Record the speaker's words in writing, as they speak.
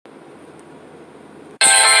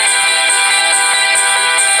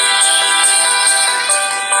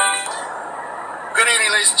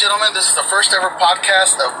gentlemen, this is the first ever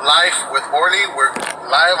podcast of Life with Orly. We're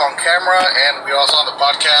live on camera and we're also on the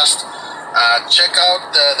podcast. Check out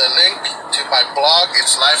the link to my blog.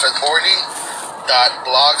 It's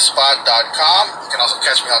lifeathorly.blogspot.com. You can also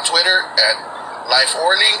catch me on Twitter at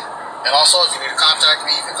LifeOrly. And also, if you need to contact me,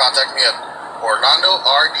 you can contact me at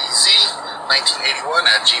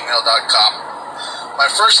orlandordz1981@gmail.com. My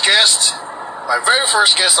very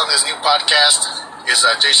first guest on this new podcast is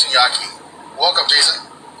Jason Yaki. Welcome, Jason.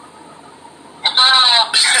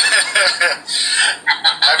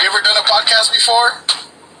 Have you ever done a podcast before?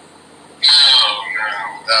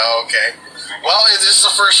 No. Okay. Well, this is the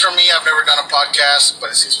first for me. I've never done a podcast,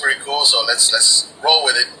 but it seems pretty cool, so let's roll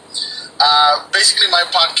with it. Basically, my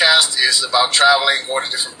podcast is about traveling, going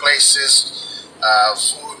to different places,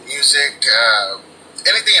 food, music,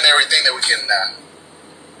 anything and everything that we can,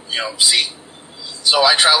 see. So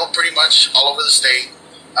I travel pretty much all over the state.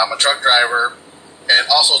 I'm a truck driver, and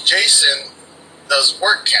also Jason does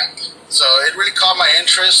work camp. So it really caught my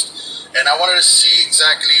interest, and I wanted to see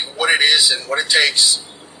exactly what it is and what it takes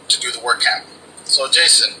to do the work camp. So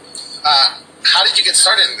Jason, how did you get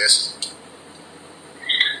started in this? With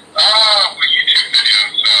YouTube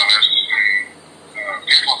videos. There's some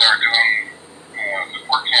people that are doing the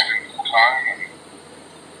work camping full time, and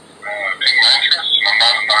taking my interest. And I'm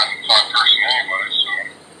not a 9 to 5 person anyway, so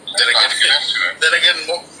Then again,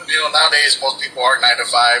 nowadays most people are 9 to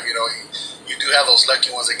 5. You do have those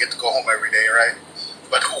lucky ones that get to go home every day, right?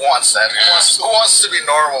 But who wants that? Who wants to be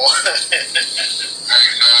normal? Exactly.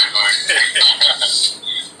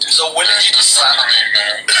 So when did you decide?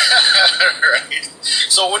 Right.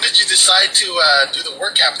 So when did you decide to do the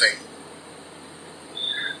work camp thing?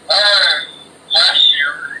 Last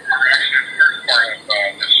year, or actually the first part of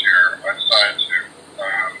this year, I decided to. I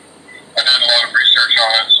did a lot of research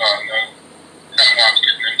on it, so I know kind of what I was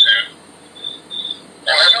getting into.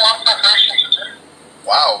 And there's a lot of preparation to do.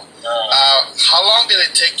 Wow. How long did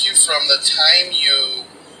it take you from the time you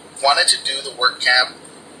wanted to do the work camp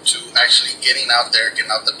to actually getting out there, getting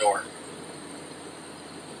out the door?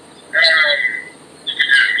 You could do it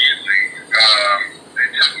immediately. It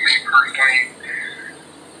took me personally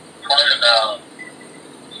probably about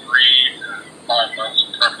 3 to 5 months of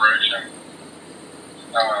preparation.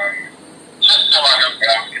 Just so I know what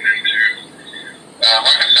I was getting into. Like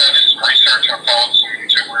I said, I did some research. I followed some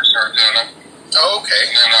YouTubers who are doing it. Oh, okay.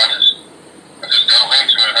 And then I just dove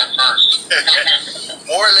into it at first.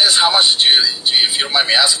 More or less, how much did you, if you don't mind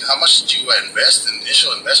me asking, how much did you invest? The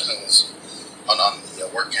initial investment was on the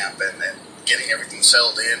work camp and getting everything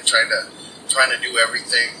settled in, trying to do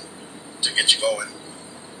everything to get you going.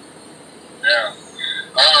 Yeah. It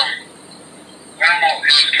was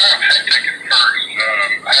kind of hectic at first.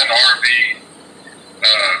 I had an RV, a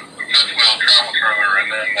fifth wheel travel trailer,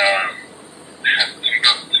 and then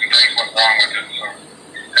some things went wrong with it, so I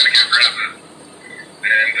had to get rid of it.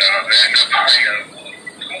 And I ended up buying a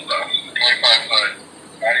school bus, a 25-foot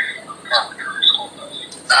 94 carpenter school bus.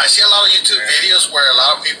 Now, I see a lot of YouTube videos where a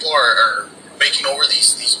lot of people are making over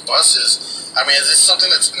these buses. I mean, is this something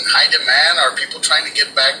that's in high demand? Are people trying to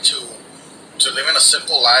get back to living a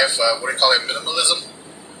simple life? What do you call it, minimalism?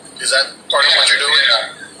 Is that part of what you're doing?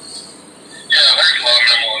 Yeah, there's a lot of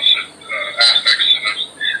minimalist aspects to this.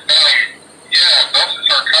 Buses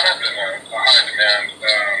are kind of in a high demand,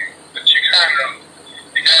 but you got to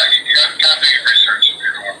do your research if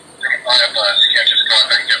you're going to buy a bus. You can't just go out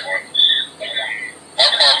there and get one. My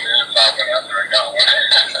problem is I went out there and got one.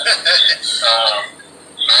 So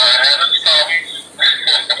I had its problems.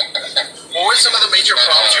 What were some of the major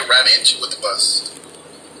problems you ran into with the bus?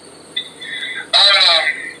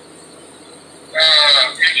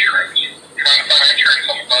 Insurance. Trying to find insurance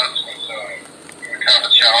on the bus was kind of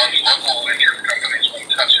a challenge. Local insurance companies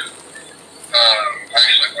wouldn't touch it. I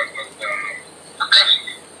actually went with Progressive.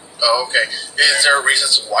 Oh, okay. Is there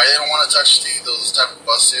reasons why they don't want to touch those type of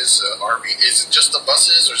buses? RV? Is it just the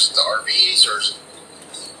buses, or is it the RVs, or?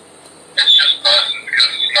 It's just buses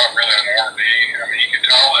because it's not really an RV. I mean, you can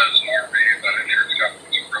tell it's an RV, but insurance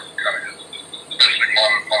companies really kind of hesitant, especially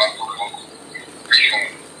modern or local regional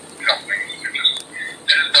companies.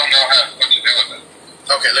 They just don't know what to do with it.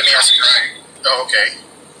 Okay, let me ask you. Right. Oh, okay.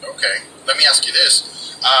 Let me ask you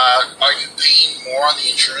this: are you paying more on the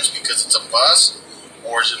insurance because it's a bus,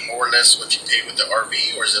 or is it more or less what you pay with the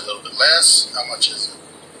RV, or is it a little bit less? How much is it?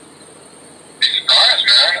 Be surprised,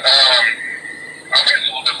 man. I think it's a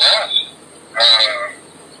little bit less.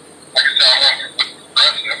 Like I said, I went with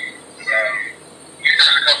Progressive. There's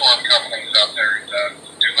a couple other companies out there that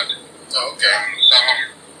do it. Oh, okay. Some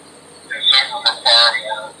will require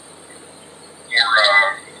more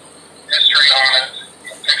history on it,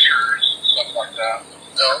 pictures, stuff like that.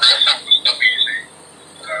 Oh,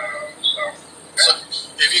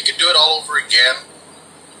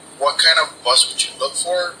 kind of bus would you look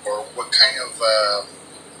for, or what kind of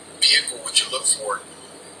vehicle would you look for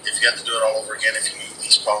if you had to do it all over again? If you knew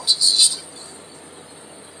these problems existed?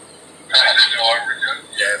 I had to do all over again.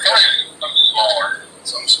 Yeah, Probably something smaller.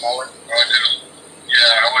 something smaller. I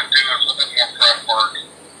would do a little bit more prep work,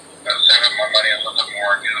 save up my money a little bit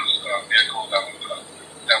more, get a vehicle that would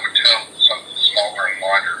tow something smaller and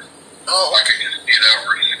lighter. Oh, I could just get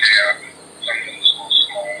over and scan something that's a little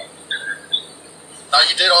small. now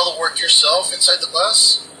you did all the work yourself inside the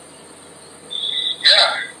bus?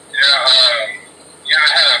 I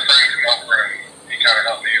had a friend come over and he kind of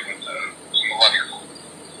helped me with some electrical.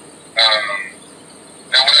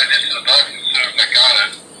 Now what I did to the bus, as soon as I got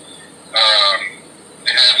it,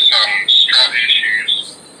 it had some strut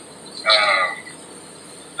issues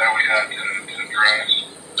that we had to address.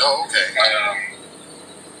 Oh, okay.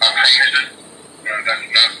 I painted it. That's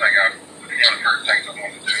another thing. One of the first things I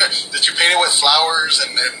wanted to do. Did you paint it with flowers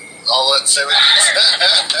and all that 70s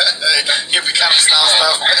hippie kind of style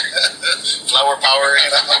stuff? Flower power,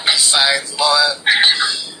 peace signs and all that.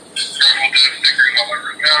 Scribbled stickers all over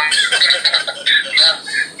it. No,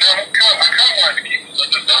 I kind of wanted to keep it a little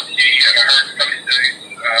bit low key, and I heard some states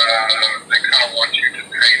they kind of want you to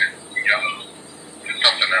paint it yellow to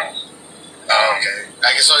something else. Oh, okay.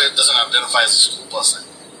 I guess so it doesn't identify as a school bus then.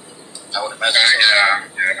 I would imagine so. Yeah.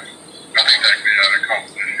 I think that could be other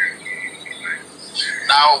complications.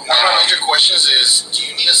 Now, one of my major questions is, do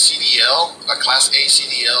you need a CDL, a Class A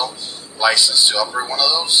CDL license to operate one of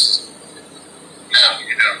those? No,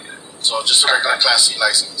 you don't. So just a regular Class C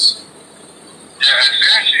license? Yeah, as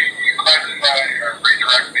soon as you classify or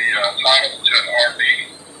redirect the title to an RV,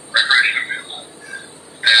 recreational vehicle,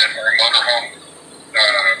 and or a motorhome,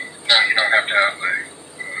 no, you don't have to have a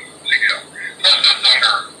CDL. Plus, it's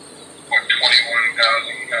under, 21,000 pounds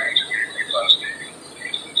when you Class D.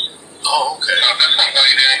 Oh, okay. So this one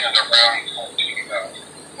weighed in is around 14,000.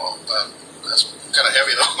 Well, that's kind of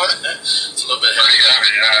heavy though. It's a little bit Pretty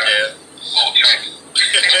heavy. heavy, Yeah. A little chunky.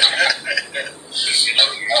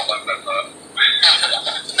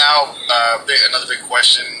 Now, another big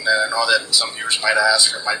question that I know that some viewers might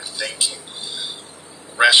ask or might be thinking: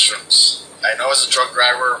 restrooms. I know as a truck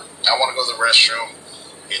driver, I want to go to the restroom.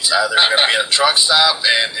 It's either going to be at a truck stop,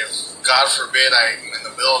 and if God forbid I'm in the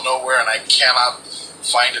middle of nowhere and I cannot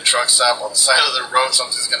find a truck stop on the side of the road,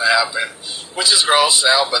 something's going to happen, which is gross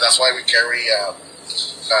now, but that's why we carry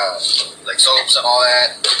like soaps and all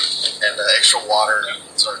that, and extra water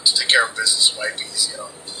to take care of business might be easy,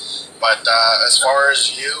 But as far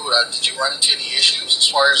as you, did you run into any issues as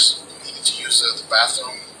far as needing to use the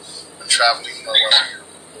bathroom when traveling, or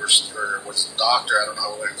what's the doctor? I don't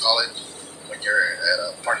know what to call it when you're at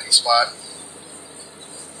a parking spot.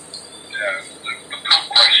 Yeah, the poop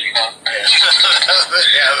question.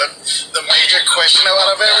 Yeah, the major question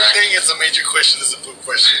out of everything is the major question is the poop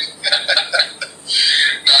question.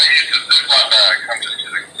 No, I used to Ziploc bag. I'm just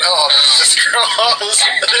kidding. Oh, that's just gross,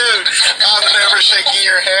 dude. I'm never shaking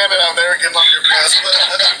your hand, and I'm never getting on your pants. Yeah,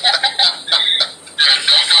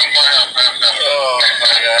 don't go in my house, man. Oh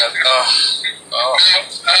my God. Oh.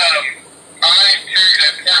 I carried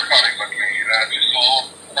a porta potty with me. Just a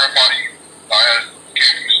little porta potty I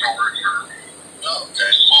came from storage or Oh, okay.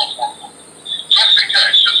 just a little portable. Just in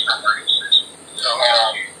case, just for emergencies. Oh.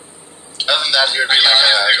 Other than that, you'd be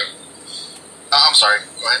like, I'm sorry.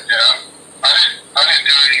 Go ahead. Yeah, I didn't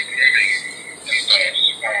do any moving and stuff.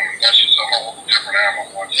 That's just a whole different animal.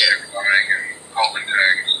 Once you running and holding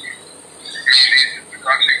tanks.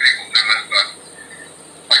 I've seen people do that, but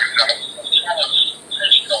like I said, I was trying to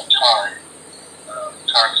finish on time.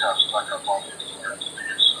 Time test like up on the experience to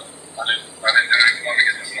do, so I didn't do it. Want to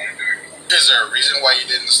get this money doing it. Is there a reason why you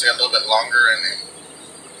didn't stay a little bit longer and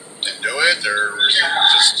do it, or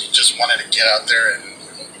you just wanted to get out there and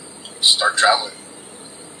start traveling?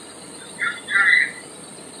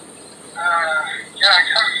 Yeah, I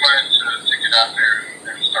kind of wanted to get out there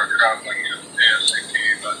and start traveling ASAP,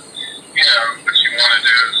 but what you want to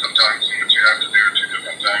do sometimes and what you have to do are two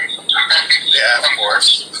different things sometimes. Yeah, of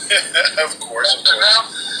course. Of course.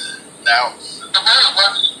 Now, the way I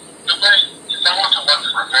want to work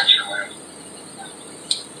for Adventureland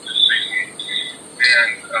this season,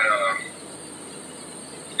 and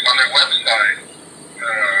on their website,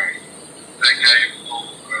 they gave little,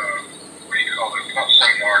 what do you call it, not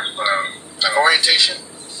seminars, but orientation?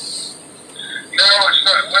 no, it's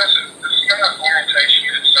not. What is it? It's not orientation.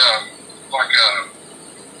 It's like a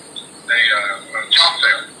job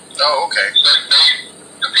fair. Oh, okay. So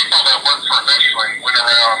the people that work for Adventureland went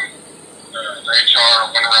around, the HR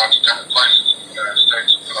went around to different places in the United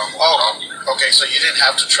States and put on more jobs. Okay, so you didn't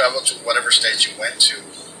have to travel to whatever state you went to.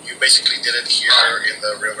 You basically did it here in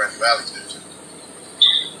the Rio Grande Valley, dude.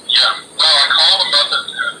 Yeah. Well, I called him up at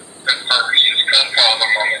first. His cousin called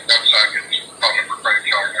him on the website, get his phone number, credit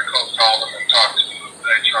card. I called him and talked to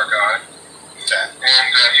the HR guy. Okay. And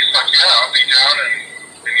he's like, yeah, I'll be down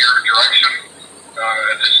in your direction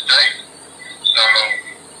at this date. So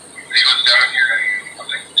he was down here in, I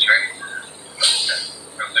think, January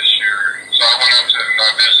of this year. So I went up to him,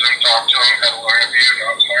 I visited him, talked to him, had a little interview, and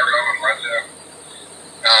I was hired on right there.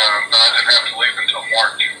 But I didn't have to leave until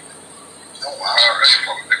March. Oh, wow. Or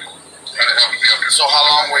April. I didn't have to be up there. So how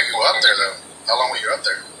long were you up there, though? How long were you up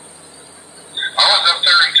there? I was up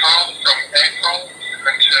there in total from April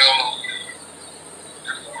until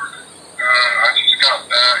I just got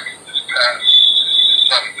back this past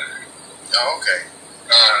Sunday. Oh, okay.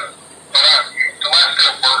 But the last day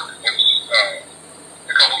of work was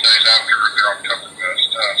a couple days after their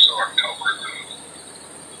Oktoberfest, so October the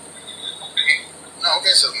 14th. Oh,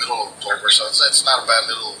 okay, so the middle of October, so it's not a bad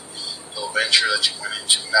little venture that you went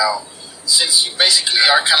into. Now, since you basically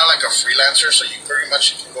are kind of like a freelancer, so you pretty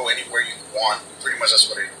much can go anywhere you want. Pretty much that's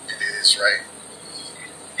what it is, right?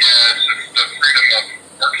 Yeah, it's the freedom of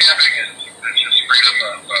work camping is it's just freedom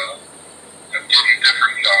of getting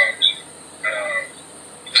different jobs.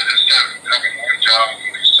 Instead of having one job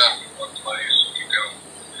and be settled in one place, you go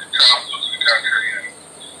travel through the country and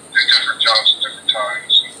do different jobs at different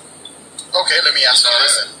times. Okay, let me ask you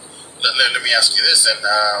this then. Let me ask you this, and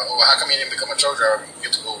how come you didn't become a truck driver? You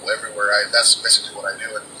get to go everywhere. That's basically what I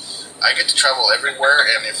do. And I get to travel everywhere,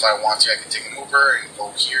 and if I want to, I can take an Uber and go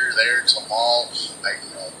here, there, to the mall.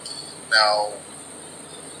 Now,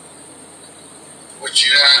 would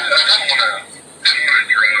you? Yeah, I didn't want to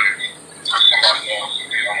drive for somebody else and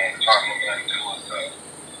be on time limit and deal with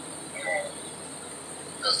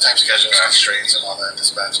the time schedule constraints and all that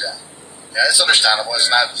dispatch, yeah. Yeah, it's understandable. It's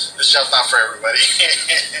not. This job's not for everybody.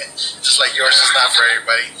 Just like yours is not for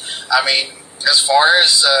everybody. I mean, as far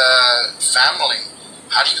as family,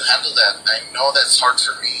 how do you handle that? I know that's hard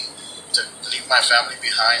for me to leave my family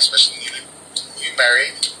behind, especially you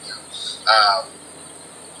married.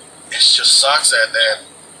 It just sucks that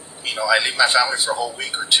I leave my family for a whole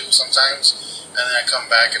week or two sometimes, and then I come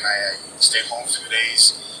back and I stay home a few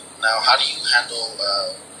days. Now, how do you handle?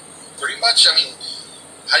 Pretty much, I mean.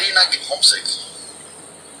 How do you not get homesick?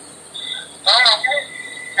 I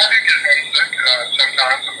do get homesick.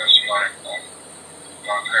 Sometimes I miss my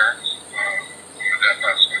parents. My dad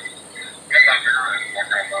passed away. My mother and my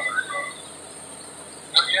grandmother.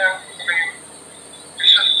 But yeah, I mean,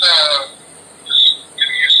 it's just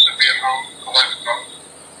getting used to being home away from home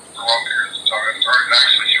for long periods of time, or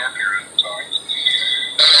actually short periods of time.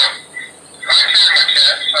 But I carry my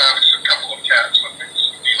cats. I have a couple of cats with me.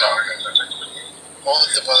 Dogs I take with me. Well,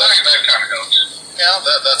 that kind of helps. Yeah,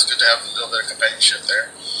 that's good to have a little bit of companionship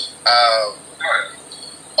there.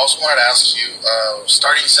 Also wanted to ask you,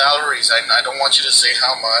 starting salaries, I don't want you to say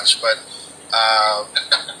how much, but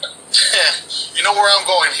you know where I'm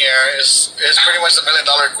going here. It's pretty much the $1 million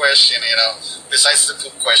question, besides the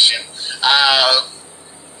poop question.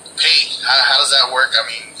 Pay, how does that work? I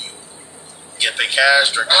mean, you get paid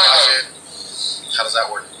cash, direct deposit? How does that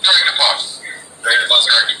work? Direct deposit. Direct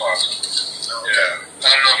deposit. Yeah.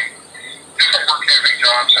 Different work camping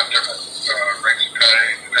jobs have different rates of pay.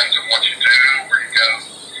 Depends on what you do, where you go.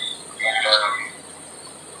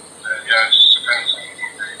 Yeah, it just depends on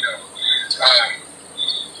where you go.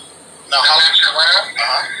 Now, how Adventureland?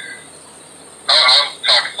 I'll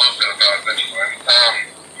talk a little bit about Adventureland.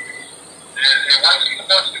 It wasn't the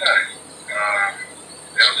best pay.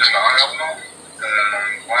 It was in Iowa.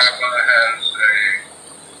 Iowa has a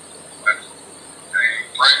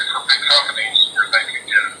break for big companies where they can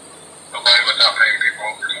get away without paying people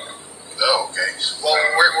overtime. Oh, okay. Well,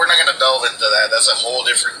 we're not going to delve into that. That's a whole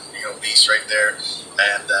different beast right there.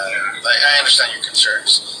 And I understand your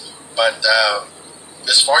concerns. But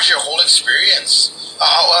as far as your whole experience,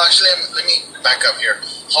 actually, let me back up here.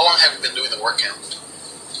 How long have you been doing the work camp? This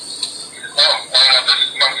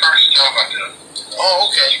is my first job I did. Oh,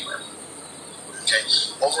 okay. Okay.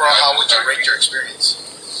 Overall, how would you rate your experience?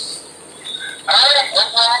 Overall,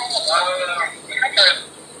 I think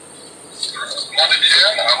 1 to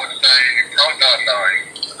 10, I would say probably about 9.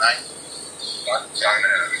 9? 9.5,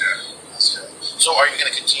 yeah. That's good. So are you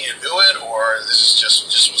going to continue to do it, or this is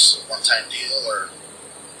just was a one-time deal, or?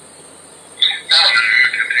 No, I'm going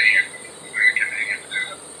to continue to do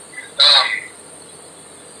it.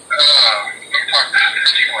 Let me talk about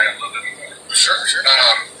Adventureland a little bit more. Sure. Like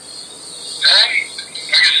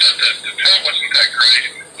I said, the pay wasn't that great,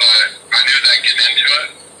 but I knew that getting into it,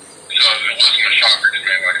 so it wasn't a shocker to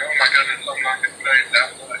me. Like, oh my goodness, I'm not getting paid that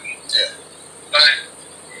much. Yeah. But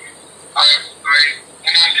I went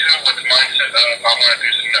into it with the mindset of I want to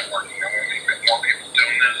do some networking. I want to meet more people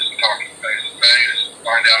doing this, talking face to face,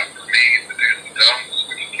 find out for me the do's and don'ts,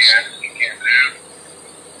 what you can and you can't do,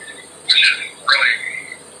 which is really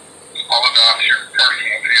all about your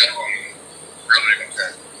personal deal and really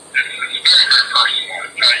Okay. it's very, very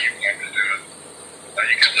personal. It's how you want to do it.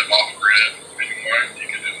 You can live off grid if you want. You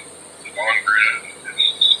can live on grid. It's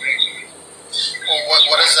just amazing. Well,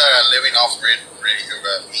 what does living off grid really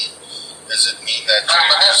mean? Does it mean that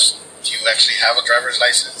do you actually have a driver's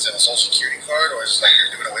license and a social security card, or is it like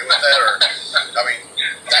you're doing away with that? Or I mean,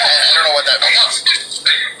 I don't know what that means.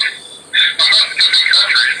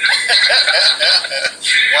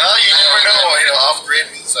 Well, you never know. You know, off grid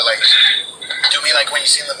means like to me, like when you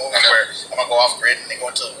see in the movies where I'm gonna go off grid and they go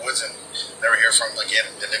into the woods and never hear from them again.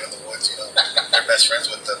 They live in the woods, you know. They're best friends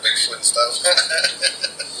with the Bigfoot and stuff. I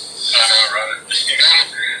know, right?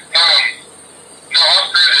 No,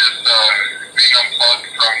 off-grid is being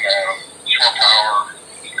unplugged from shore power.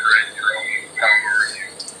 You create your own power.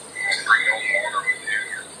 You bring your own water with you.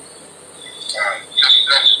 That's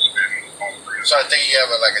just being off-grid. So I think you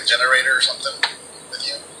have like a generator or something with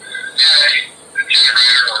you. Yeah, the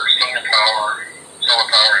generator or solar power. Solar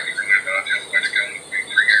power is really the ideal way to go. Being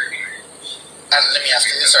free energy. And let me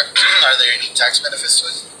ask you this: are there any tax benefits to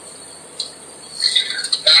it?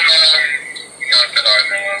 Not that I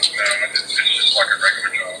know of. No, it's just like a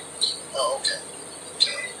regular job. Oh, okay.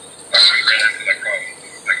 I haven't ran into that problem.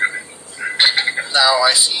 Thank goodness. Now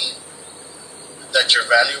I see that your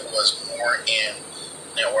value was more in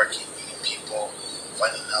networking, meeting people,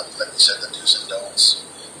 finding out, like you said, the do's and don'ts.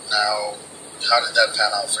 Now, how did that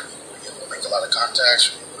pan out for you? Were you able to make a lot of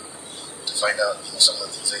contacts? Were you able to find out, you know, some of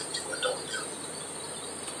the things they do and don't do?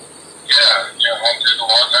 Yeah, I did a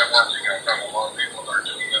lot of networking. I found a lot of people that are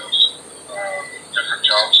doing this. Different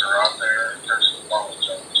jobs are out there. There's a lot of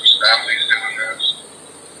jobs. There's families doing this.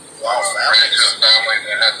 Wow, I ran into a family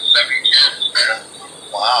that had 7 kids, man.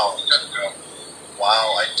 Wow.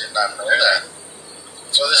 Wow, I did not know that.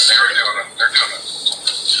 So this They're doing it. They're doing it.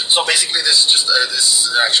 So basically, this is just this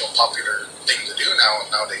is an actual popular thing to do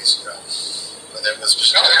nowadays. You know, but there was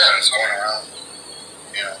it's going around.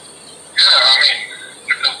 You know. Yeah, I mean,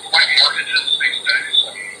 there's no quite mortgages these days.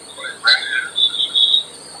 I mean, what rent is, it's just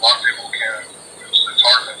a lot of people can't. It's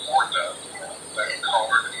hard to afford that. You know, that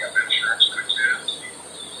card and you have insurance for the kids,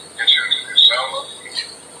 insurance for yourself.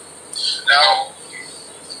 Now,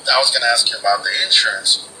 I was going to ask you about the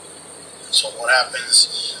insurance. So what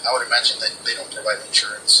happens? I would imagine that they don't provide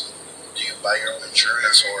insurance. Do you buy your own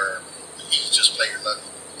insurance, or you just play your luck?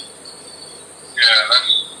 Yeah,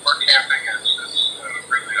 that's where camping is. It's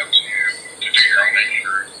really up to you to do your own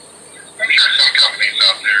insurance. I'm sure some companies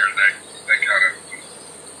out there they kind of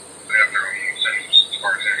they have their own incentives as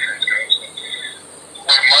far as insurance goes. But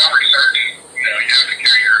with my research, you know, you have to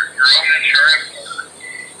carry your own insurance.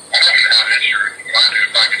 I don't even have insurance. What I do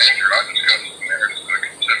if I get injured, I just go to the nearest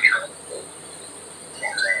Concentra.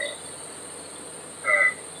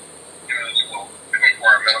 You know, it's a little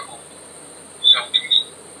for medical symptoms.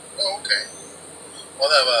 Oh, okay. Well,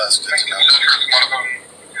 that was good to know. Concentra's one of them.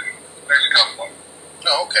 There's a couple of them.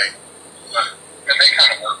 Oh, okay. And they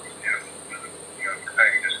kind of work with you. You know, for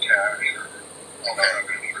paying just cash or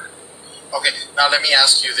Okay. Now let me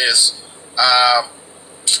ask you this: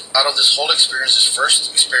 out of this whole experience, this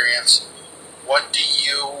first experience, what do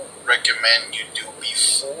you recommend you do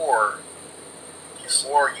before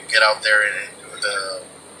you get out there and do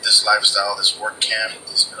this lifestyle, this work camp,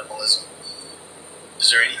 this minimalism? Is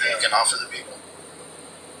there anything you can offer the people?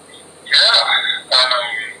 Yeah.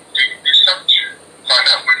 Do research. Find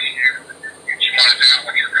out what you want to do,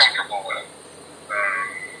 what you're comfortable with.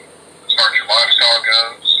 As far as your lifestyle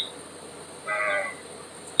goes,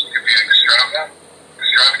 it could be extravagant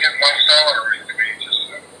lifestyle, or it could be just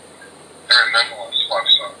a very minimalist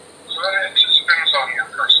lifestyle. So it just depends on your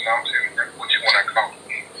personality and what you want to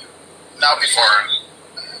accomplish. Now, As far as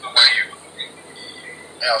the way you.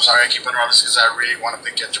 Yeah, I'm sorry, I keep interrupting this because I really want to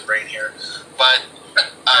pick at your brain here. But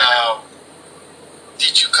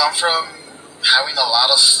did you come from having a lot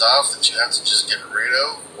of stuff that you have to just get rid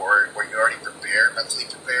of, or were you already prepared, mentally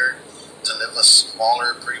prepared to live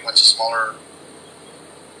pretty much a smaller?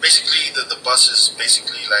 Basically, the bus is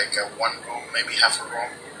basically like a one room, maybe half a room,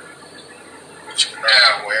 which you would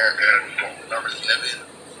normally live in.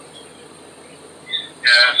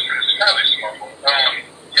 Yeah, it's fairly small.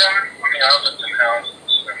 Yeah, I mean, I lived in houses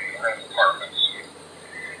and apartments.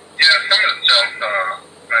 Yeah, some of the stuff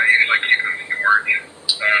I usually keep in storage.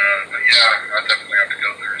 But yeah, I definitely have to go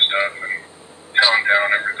through stuff and tone down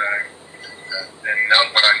everything. And know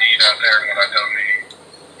what I need out there and what I don't need.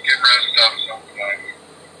 Get rid of stuff, something like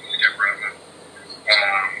just get rid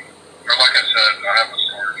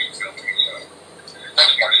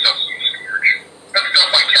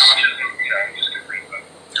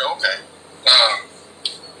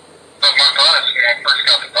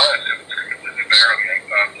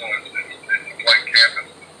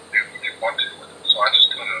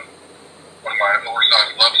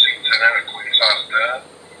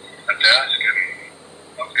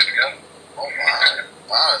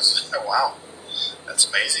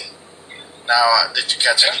Now, did you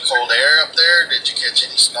catch any cold air up there? Did you catch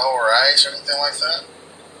any snow or ice or anything like that?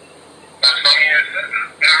 What's funny is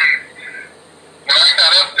when I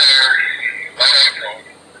got up there late April,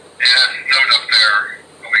 it had snowed up there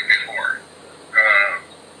the week before.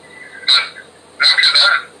 But after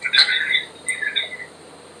that,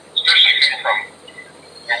 especially coming from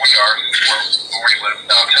where we are, where we live,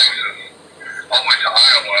 South Texas, all the way to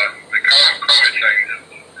Iowa, the kind of climate change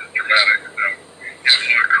is dramatic. So you have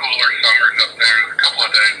some cooler summers up there. A couple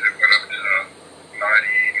of days it went up to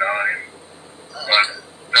 99, but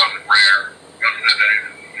that was rare. Most of the days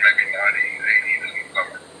maybe 90, 80s in the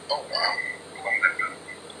summer. Oh, wow.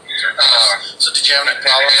 Uh, So did you have any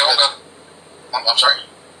problems with... I'm sorry?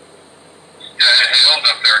 Yeah, it hailed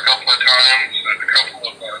up there a couple of times. There's a couple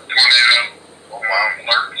of tornado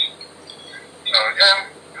alerts. So, yeah,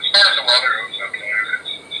 as far as the weather, it was okay.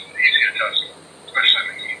 It's easy adjustment, especially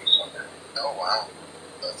in the heat of the summer. Oh, wow.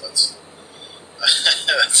 That's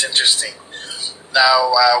that's interesting.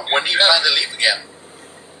 Now, when do you plan to leave again?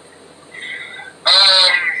 I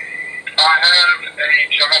have a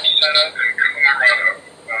job set up in Colorado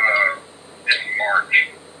in March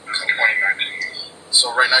of 2019.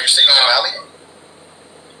 So right now you're staying in the valley?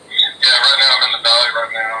 Yeah, right now I'm in the valley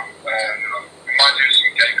right now. And I might do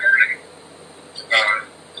some gate guarding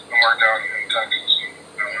somewhere down in Texas.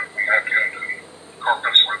 And I'm going to have to go to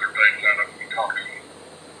Corpus where they're based out of and talk to them.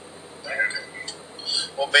 Okay.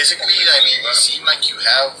 Well, basically, I mean, you seem like you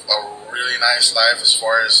have a really nice life as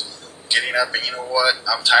far as getting up, and you know what?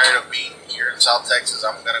 I'm tired of being here in South Texas.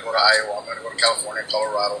 I'm going to go to Iowa. I'm going to go to California,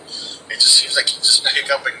 Colorado. It just seems like you just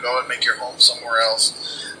pick up and go and make your home somewhere else.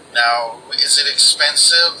 Now, is it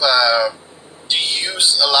expensive? Do you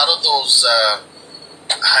use a lot of those,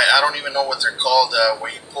 I don't even know what they're called,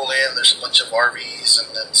 where you pull in, there's a bunch of RVs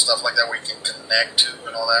and stuff like that where you can connect to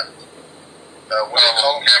and all that? What do you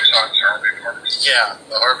call them? Campsites, RV parks. Yeah,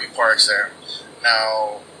 the RV parks there.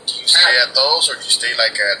 Now, do you stay at those, or do you stay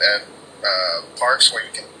like at parks where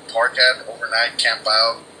you can park at overnight, camp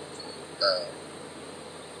out?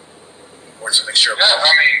 Or it's a mixture of Yeah, both?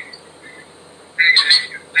 I mean,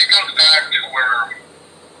 it goes back to where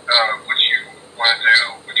what you want to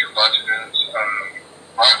do, what your budget is.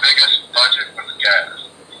 My biggest budget was gas.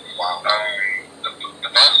 Wow. The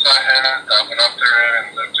bus I had, I went up there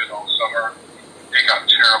and lived it all summer. It got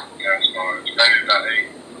terrible gas mileage, maybe about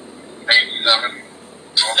 7.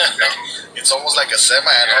 It's almost like a semi.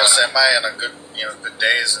 I know a semi and a good, good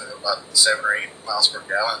day is about 7 or 8 miles per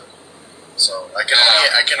gallon. So I can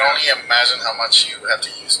only imagine how much you have to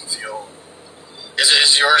use in fuel.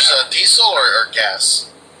 Is yours diesel or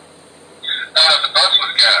gas? The bus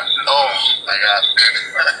was gas. Oh my God! A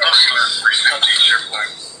regular 350 Chevrolet.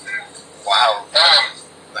 Wow.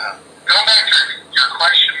 Going back to your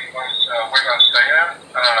question was where did I stay at?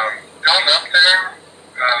 Going up there,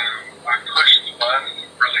 I pushed the bus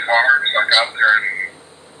really hard, so I got there in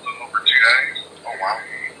a little over 2 days. Oh wow.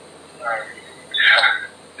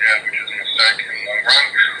 Yeah, which is a mistake in the long run.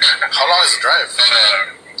 How long is the drive? But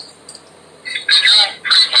it drove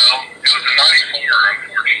pretty well. It was a 94,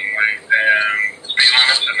 unfortunately, and speed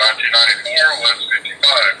limits in 1994 was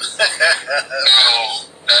 55. So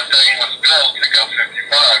that thing was built to go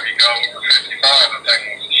 55. You go over 55, the thing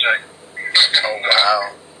was a shake. Oh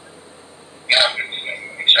wow. Yeah, it's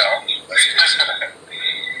a challenge. But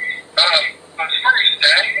as far as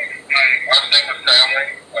staying, I stay with family.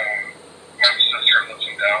 My sister lives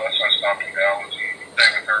in Dallas, so I stopped in Dallas and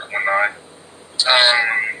stayed with her one night.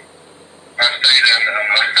 I stayed in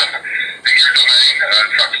your domain,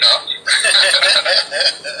 truck stops.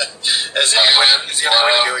 Is the only way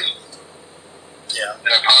to do it? Yeah. The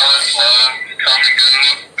pilots love come and go.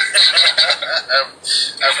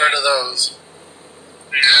 I've heard of those.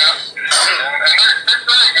 Yeah. And they're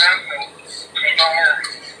great, man. There's no more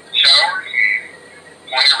showers and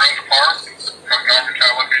plenty of room to park. Truck drivers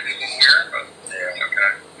kind of look at you a little weird, but it's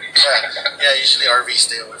okay. Yeah, usually RVs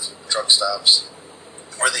stay away from truck stops.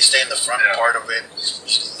 Or they stay in the front part of it.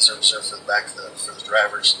 Usually the service are for the back for the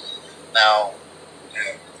drivers. Now,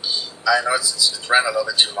 I know it's ran a little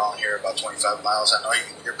bit too long here, about 25 miles. I know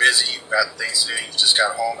you're busy, you've got things to do, you just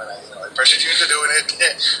got home, and I pressured you into doing it,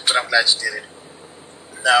 but I'm glad you did it.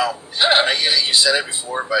 Now, I know you said it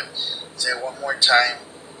before, but say it one more time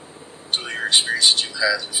through your experience that you've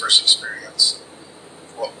had, your first experience.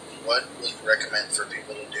 What would you recommend for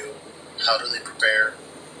people to do? How do they prepare?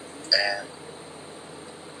 And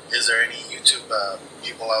is there any YouTube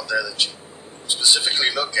people out there that you specifically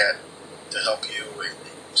look at to help you in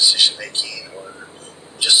decision making, or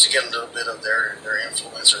just to get a little bit of their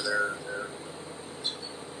influence or their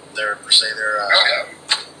per se their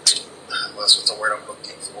what's the word I'm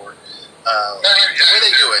looking for? The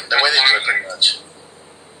way they do it, pretty much.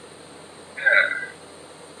 Yeah,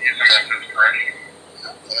 use them as inspiration.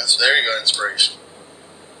 That's there you go, inspiration.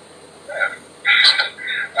 Yeah.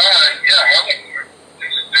 Yeah, well,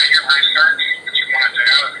 just do your research, what you want to do, if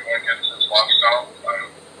you want to get into this lifestyle,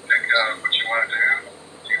 think what you want to do.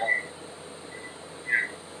 You want to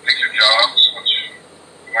pick your jobs, which,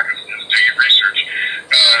 like I said, just do your research.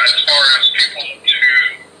 As far as people to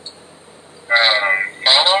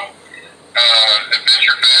follow,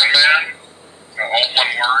 Adventure Van Man, all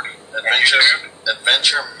one word.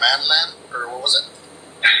 Adventure Manland, or what was it?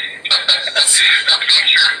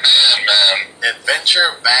 Adventure Van Man. Adventure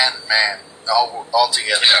Van Man, all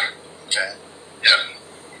together. Yeah. Okay. Yeah.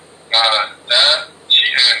 That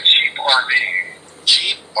and Cheap RVing.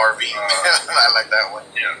 Cheap RV. I like that one.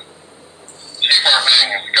 Yeah. Cheap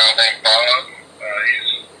RVing is a guy named Bob.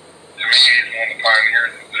 To me, he's one of the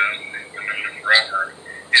pioneers of this. He's been doing it forever.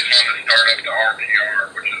 He's one that started up the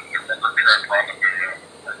RTR, which is the river trip on the moon out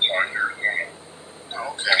outside Arizona.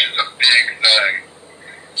 Okay. Which is a big thing.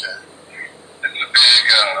 Okay. It's a big,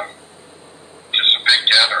 just a big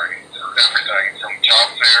gathering for everything, from job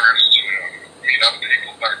fairs to meet up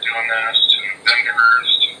people that are doing this, to vendors,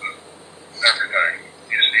 to everything.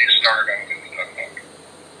 He started on this stuff up.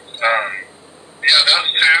 Yeah, those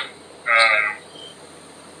two.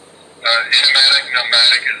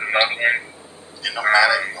 Nomadic is another one.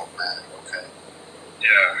 Nomadic, okay.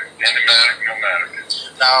 Yeah, nomadic.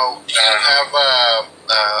 Now, do you have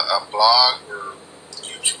a blog or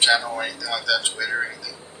YouTube channel or anything like that, Twitter,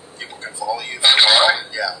 anything? People can follow you? Do I?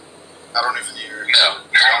 Yeah. I don't even hear. No.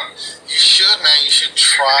 You should, man. You should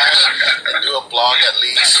try and do a blog at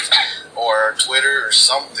least, or Twitter or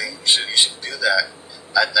something. You should do that.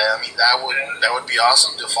 I mean, that would be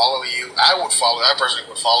awesome to follow you. I personally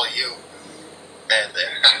would follow you and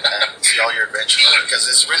see all your adventures, because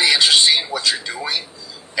it's really interesting what you're doing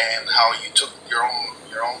and how you took your own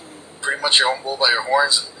pretty much your own bull by your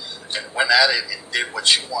horns and went at it and did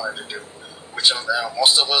what you wanted to do. Which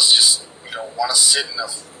most of us just want to sit in a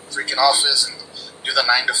freaking office and do the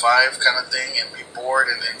 9 to 5 kind of thing and be bored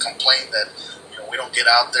and then complain that we don't get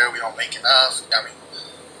out there, we don't make enough. I mean,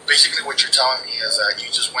 basically what you're telling me is that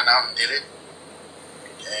you just went out and did it,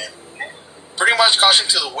 and pretty much caution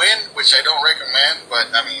to the wind, which I don't recommend.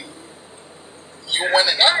 But I mean, you went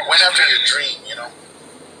after your dream, Yeah,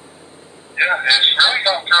 it's really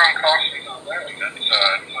not throwing caution to the wind.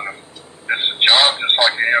 It's a job just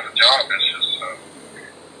like any other job. It's just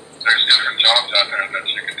there's different jobs out there that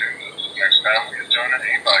you can do. The next family is doing it.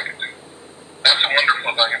 Anybody can do it. That's the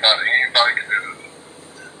wonderful thing about it. Anybody can do this.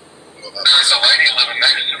 There's a lady living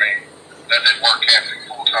next to me that did work camping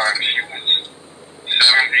full time. She was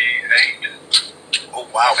 78. Oh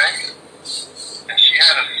wow! I think. And she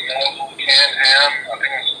had a small little canned ham. I think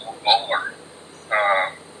it was a little bowler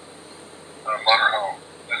motorhome.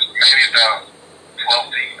 It's maybe about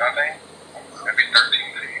 12 feet, I think, maybe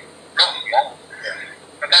 13 feet. Real small. Yeah.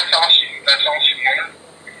 But that's all she wanted.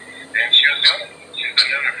 And she was doing it. She's been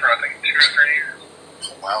doing it for I think 2 or 3 years.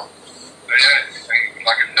 Oh wow! So yeah,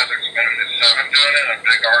 like I said, they're spending this 7 doing it in a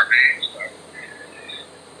big RV. So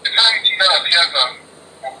depends, if you have a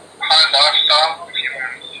high lifestyle, if you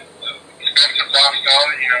want an expensive lifestyle,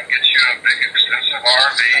 get you a big expensive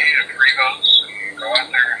RV, a 3 boats, and go out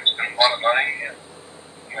there and spend a lot of money and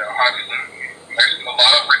high food. There's a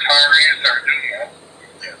lot of retirees that are doing that.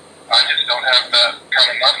 Yeah. I just don't have that kind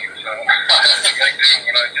of money, so I have to make do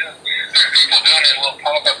what I do. There's people doing it in little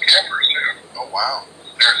pop-up campers too. Oh wow!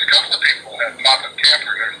 There's a couple of people that have pop-up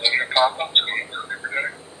campers. They're living in pop-ups going to work every day.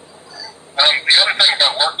 The other thing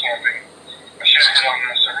about work camping, I should have hit on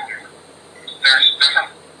this earlier. There's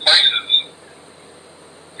different places.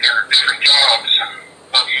 There are different jobs,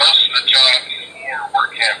 but most of the jobs for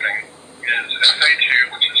work camping is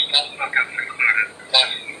FA2, which is full hookups included, plus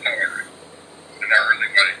the salary and hourly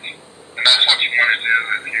wage. And that's what you want to do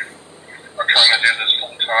if you are trying to do this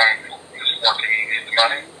full time, just working, you need the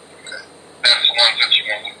money. Okay. That's the ones that you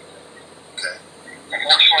want to do. Okay.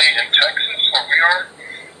 Unfortunately, in Texas, where we are,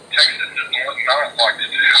 Texas does not like to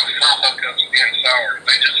do full hookups and salary.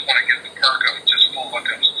 They just want to get the perk of just full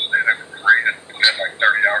hookups to stay there for free and put in like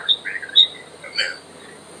 30 hours a week or something. Yeah.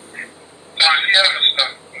 So if you have an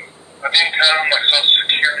income like Social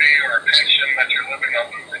Security or a pension that you're living on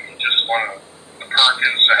and you just want the perk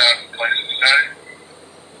is to have a place to stay,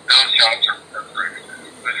 those jobs are great.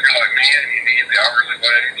 But if you're like me and you need the hourly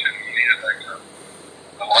wage and you need a life,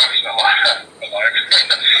 if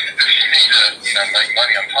you need to make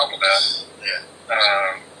money on top of that, Yeah.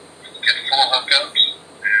 get full hookups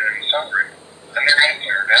and salary. And they're out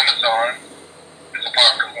there. Amazon is a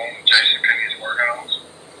popular one. JCPenney's warehouse.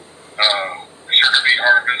 sugar beet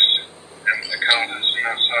harvest in Dakotas,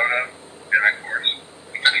 Minnesota, and of course,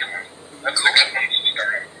 fishermen. That's the good ones to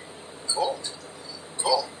start out. Cool.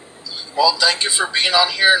 Cool. Well, thank you for being on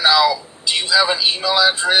here. Now, do you have an email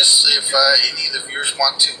address if any of the viewers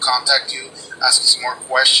want to contact you, ask you some more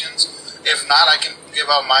questions? If not, I can give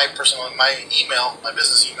out my email, my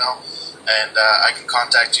business email, and I can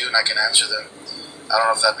contact you and I can answer them. I don't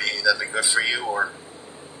know if that'd be good for you or.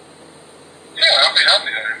 Yeah, I'll be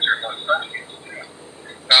happy to answer those questions. Yeah.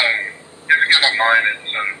 If you give up mine, it's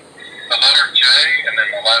the letter J and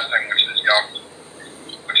then the last name, which is Yahoo,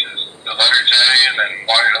 which is the letter J and then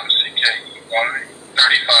YOCKEY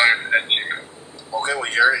 35 @gmail. Okay, well,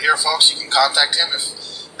 you heard it here, folks. You can contact him if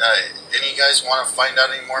any of you guys want to find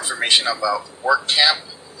out any more information about work camp,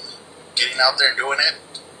 getting out there doing it.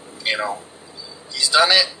 You know, he's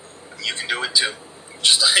done it. You can do it too.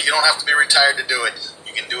 Just you don't have to be retired to do it.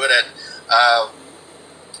 You can do it at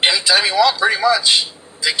anytime you want, pretty much.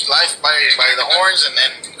 Take your life by the horns and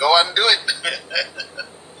then go out and do it.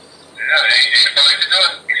 Yeah, anybody can do it.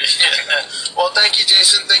 Well, thank you,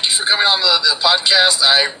 Jason. Thank you for coming on the podcast.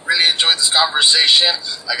 I really enjoyed this conversation.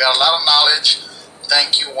 I got a lot of knowledge.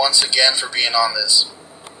 Thank you once again for being on this.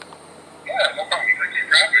 Yeah, no problem. Thank you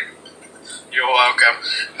for having me. You're welcome.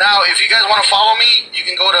 Now, if you guys want to follow me, you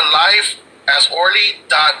can go to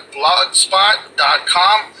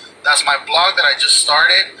liveasorly.blogspot.com. That's my blog that I just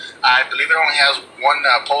started. I believe it only has one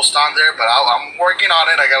post on there, but I'm working on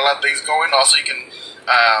it. I got a lot of things going. Also, you can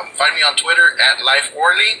find me on Twitter at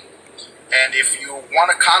LifeOrly. And if you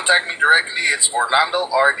want to contact me directly, it's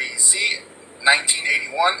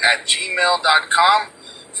OrlandoRDC1981 @gmail.com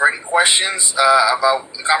for any questions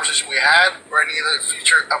about the conversation we had or any of the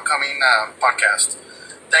future upcoming podcasts.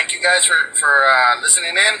 Thank you guys for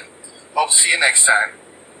listening in. Hope to see you next time.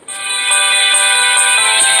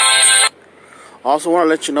 Also want to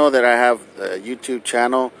let you know that I have a YouTube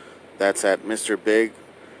channel that's at Mr. Big,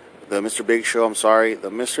 the Mr. Big Show, the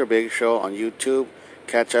Mr. Big Show on YouTube.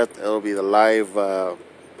 Catch up, it'll be the live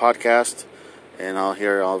podcast, and I'll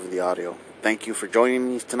hear all of the audio. Thank you for joining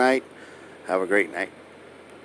me tonight. Have a great night.